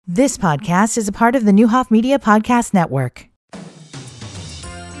This podcast is a part of the Newhoff Media Podcast Network.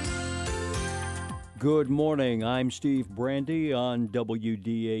 Good morning. I'm Steve Brandy on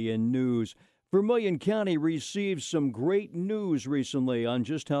WDAN News. Vermilion County received some great news recently on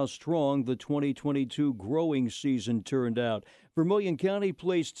just how strong the 2022 growing season turned out. Vermilion County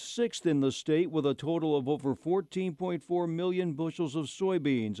placed 6th in the state with a total of over 14.4 million bushels of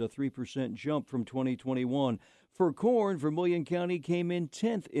soybeans, a 3% jump from 2021. For corn, Vermilion County came in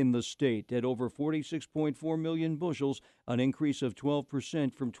 10th in the state at over 46.4 million bushels, an increase of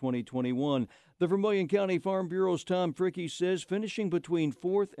 12% from 2021. The Vermilion County Farm Bureau's Tom Fricke says finishing between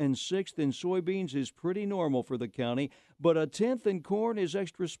 4th and 6th in soybeans is pretty normal for the county, but a 10th in corn is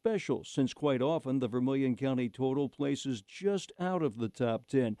extra special since quite often the Vermilion County total places just out of the top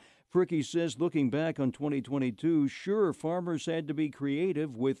 10. Fricke says looking back on 2022, sure, farmers had to be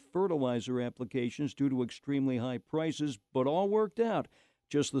creative with fertilizer applications due to extremely high prices, but all worked out.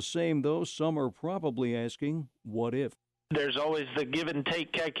 Just the same, though, some are probably asking, what if? There's always the give and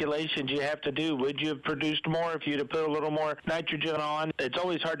take calculations you have to do. Would you have produced more if you'd have put a little more nitrogen on? It's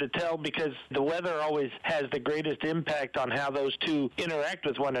always hard to tell because the weather always has the greatest impact on how those two interact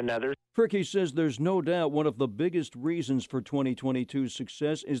with one another. Fricke says there's no doubt one of the biggest reasons for 2022's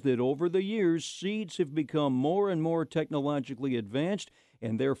success is that over the years, seeds have become more and more technologically advanced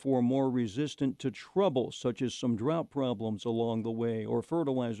and therefore more resistant to trouble, such as some drought problems along the way or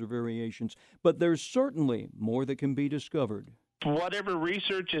fertilizer variations. But there's certainly more that can be discovered. Whatever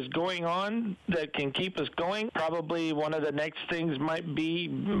research is going on that can keep us going, probably one of the next things might be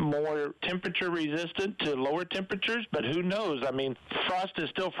more temperature resistant to lower temperatures, but who knows? I mean, frost is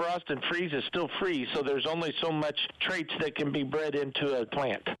still frost and freeze is still freeze, so there's only so much traits that can be bred into a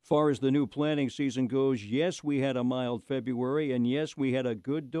plant. Far as the new planting season goes, yes, we had a mild February, and yes, we had a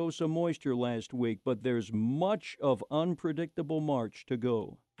good dose of moisture last week, but there's much of unpredictable March to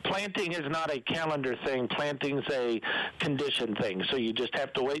go. Planting is not a calendar thing. Planting's a condition thing. So you just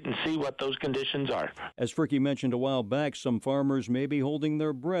have to wait and see what those conditions are. As Fricke mentioned a while back, some farmers may be holding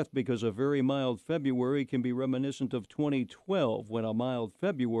their breath because a very mild February can be reminiscent of 2012, when a mild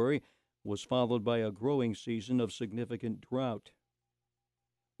February was followed by a growing season of significant drought.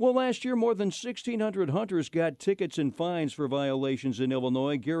 Well, last year, more than 1,600 hunters got tickets and fines for violations in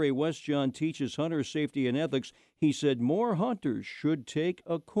Illinois. Gary Westjohn teaches hunter safety and ethics. He said more hunters should take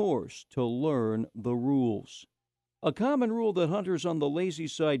a course to learn the rules. A common rule that hunters on the lazy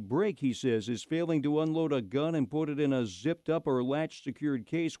side break, he says, is failing to unload a gun and put it in a zipped-up or latch-secured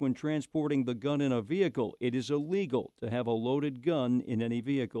case when transporting the gun in a vehicle. It is illegal to have a loaded gun in any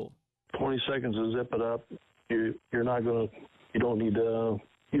vehicle. 20 seconds to zip it up. You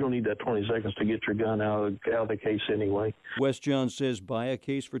don't need that 20 seconds to get your gun out of the case anyway. Westjohn says buy a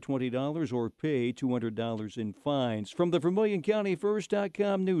case for $20 or pay $200 in fines. From the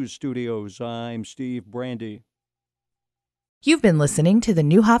VermilionCountyFirst.com news studios, I'm Steve Brandy. You've been listening to the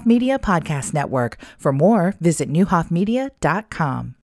Newhoff Media Podcast Network. For more, visit newhoffmedia.com.